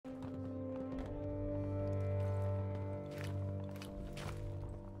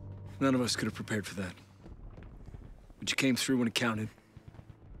None of us could have prepared for that. But you came through when it counted.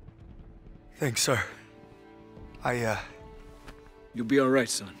 Thanks, sir. You'll be all right,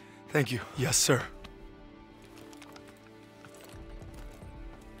 son. Thank you. Yes, sir.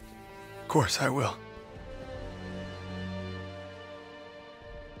 Of course, I will.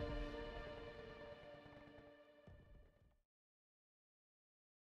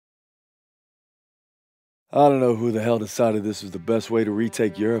 I don't know who the hell decided this was the best way to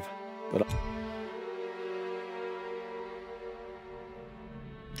retake Europe, but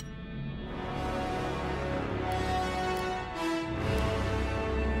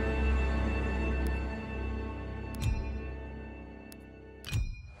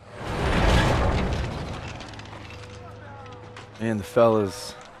me and the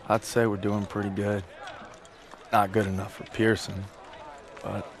fellas, I'd say we're doing pretty good. Not good enough for Pearson,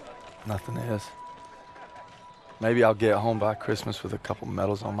 but nothing is. Maybe I'll get home by Christmas with a couple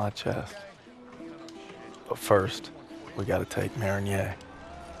medals on my chest. But first, we gotta take Marigny.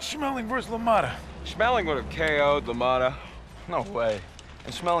 Schmeling versus LaMotta. Schmeling would have KO'd LaMotta. No way.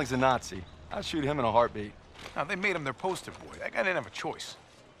 And Schmeling's a Nazi. I'd shoot him in a heartbeat. Now, they made him their poster boy. That guy didn't have a choice.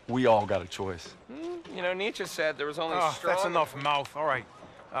 We all got a choice. You know, Nietzsche said there was only strong... That's enough mouth. All right.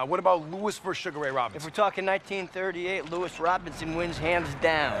 What about Lewis versus Sugar Ray Robinson? If we're talking 1938, Lewis Robinson wins hands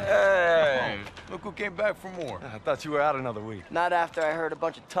down. Hey! Look who came back for more. I thought you were out another week. Not after I heard a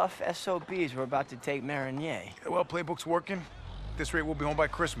bunch of tough SOBs were about to take Marigny. Yeah, well, playbook's working. At this rate, we'll be home by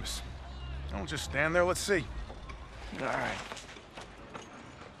Christmas. Don't just stand there. Let's see. All right.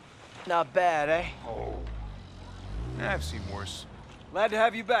 Not bad, eh? Oh. I've seen worse. Glad to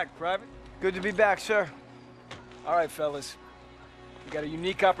have you back, Private. Good to be back, sir. All right, fellas. We got a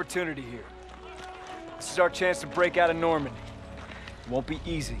unique opportunity here. This is our chance to break out of Normandy. It won't be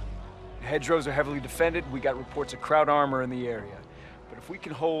easy. The hedgerows are heavily defended. We got reports of Kraut armor in the area. But if we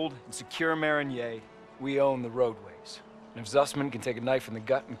can hold and secure Marigny, we own the roadways. And if Zussman can take a knife in the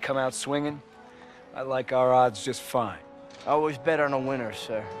gut and come out swinging, I like our odds just fine. Always bet on a winner,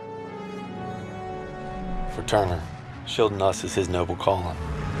 sir. For Turner, shielding us is his noble calling.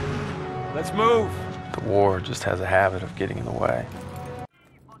 Let's move. The war just has a habit of getting in the way.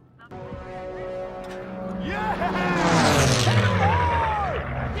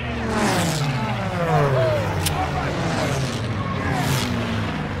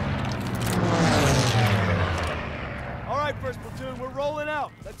 All right, first platoon, we're rolling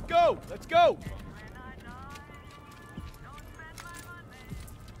out. Let's go. Let's go.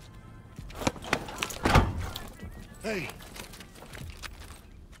 Hey.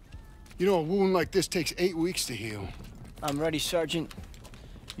 You know, a wound like this takes 8 weeks to heal. I'm ready, Sergeant.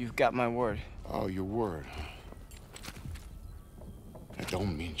 You've got my word. Oh, your word, huh? That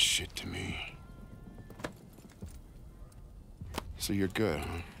don't mean shit to me. So you're good,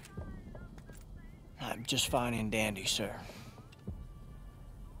 huh? I'm just fine and dandy, sir.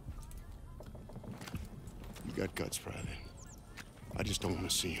 You got guts, Private. I just don't want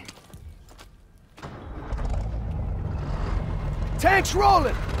to see them. Tanks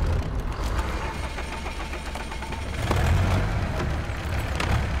rolling.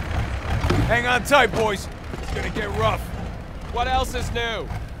 Hang on tight, boys. It's gonna get rough. What else is new?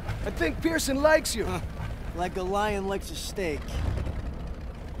 I think Pearson likes you. Like a lion likes a steak.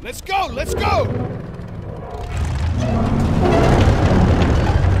 Let's go! Let's go!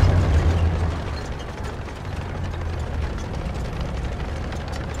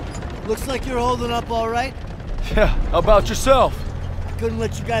 Looks like you're holding up all right. Yeah, how about yourself? I couldn't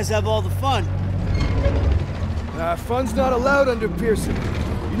let you guys have all the fun. Fun's not allowed under Pearson.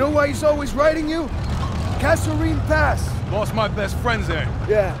 You know why he's always writing you? Kasserine Pass. Lost my best friends there.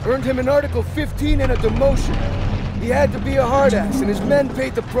 Yeah, earned him an Article 15 and a demotion. He had to be a hard ass, and his men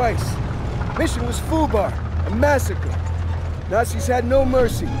paid the price. Mission was FUBAR, a massacre. Nazis had no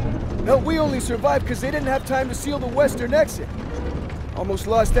mercy. Hell, we only survived because they didn't have time to seal the western exit. Almost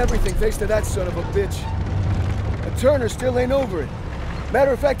lost everything thanks to that son of a bitch. And Turner still ain't over it.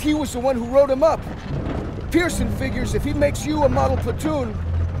 Matter of fact, he was the one who wrote him up. Pearson figures if he makes you a model platoon,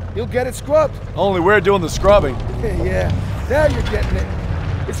 he'll get it scrubbed. Only we're doing the scrubbing. Yeah, now you're getting it.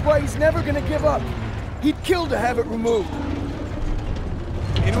 It's why he's never gonna give up. He'd kill to have it removed.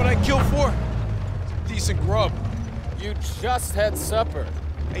 You know what I'd kill for? Decent grub. You just had supper.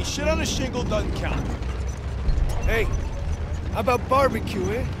 Hey, shit on a shingle doesn't count. Hey, how about barbecue,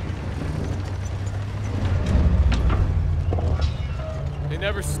 eh? They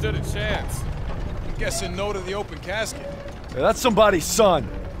never stood a chance. I'm guessing no to the open casket. Hey, that's somebody's son.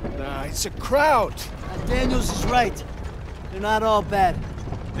 Nah, it's a crowd. Daniels is right. They're not all bad.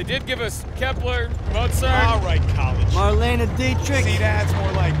 They did give us Kepler, Mozart. All right, college. Marlene Dietrich. See, that's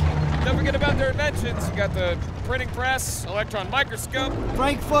more like it. Don't forget about their inventions. You got the printing press, electron microscope.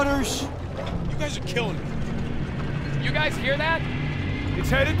 Frankfurters. You guys are killing me. You guys hear that? It's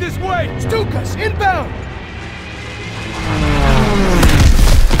headed this way! Stukas, inbound!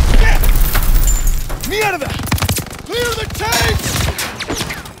 Mierda! Clear the tanks!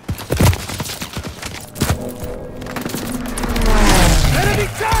 Enemy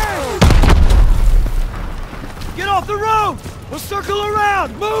tank! Get off the road! We'll circle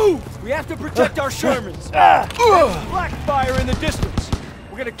around! Move! We have to protect our Shermans. Black fire in the distance.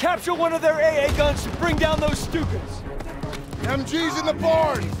 We're gonna capture one of their AA guns to bring down those Stukas. MG's in the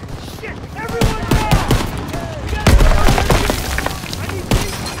barn! Shit! Everyone down! I need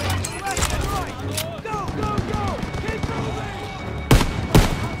people left and right! Go, go, go! Keep moving!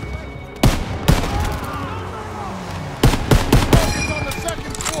 Focus on the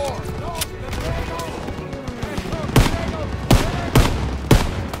second floor!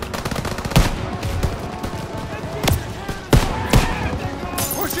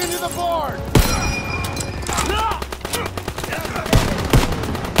 Push into the barn!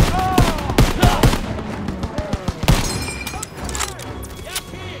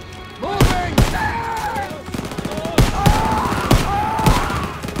 Moving!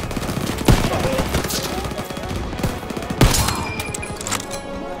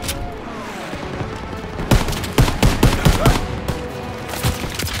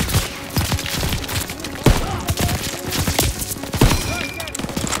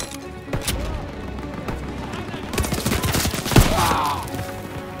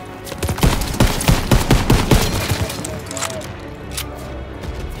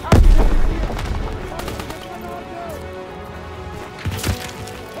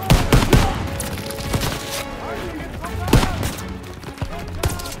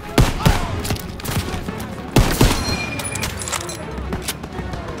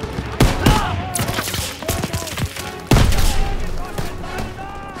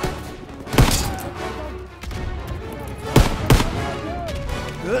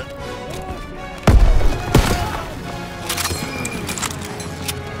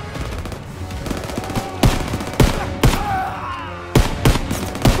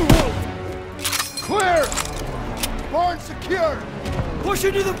 Clear! Barn secure! Push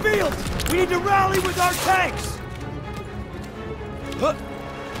into the field! We need to rally with our tanks!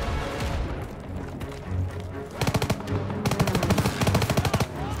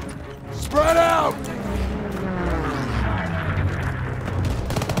 Spread out!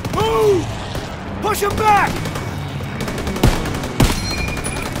 Move! Push them back!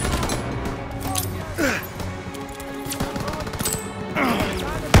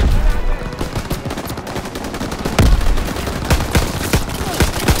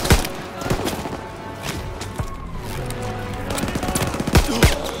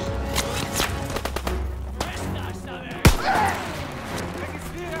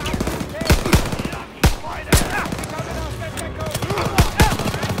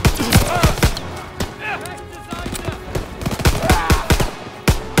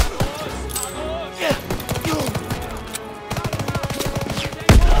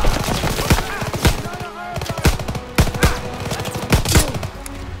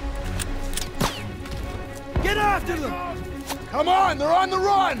 Get after them! Come on, they're on the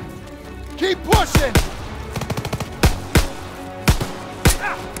run! Keep pushing!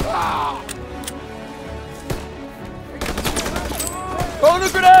 Throw the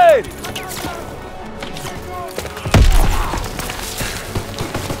grenade!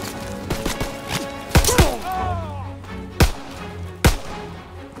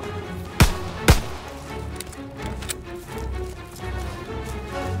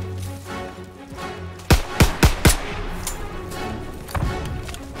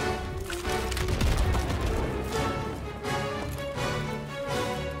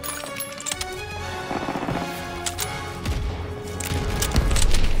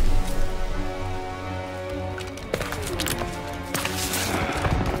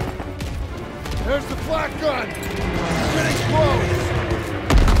 There's the flak gun! Getting close!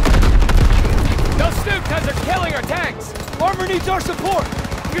 Those Stukas are killing our tanks! Armor needs our support!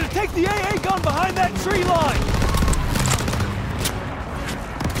 We're gonna take the AA gun behind that tree line!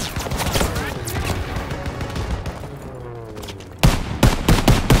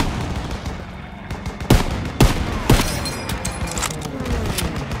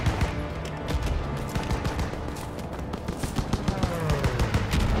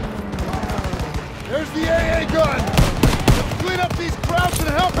 There's the AA gun! Let's clean up these crowds and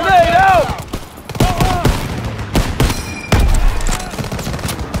help our Grenade guys out!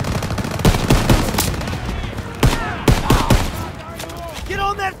 Get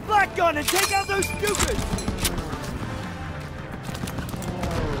on that flak gun and take out those stupids!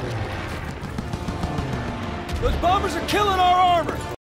 Those bombers are killing our armor!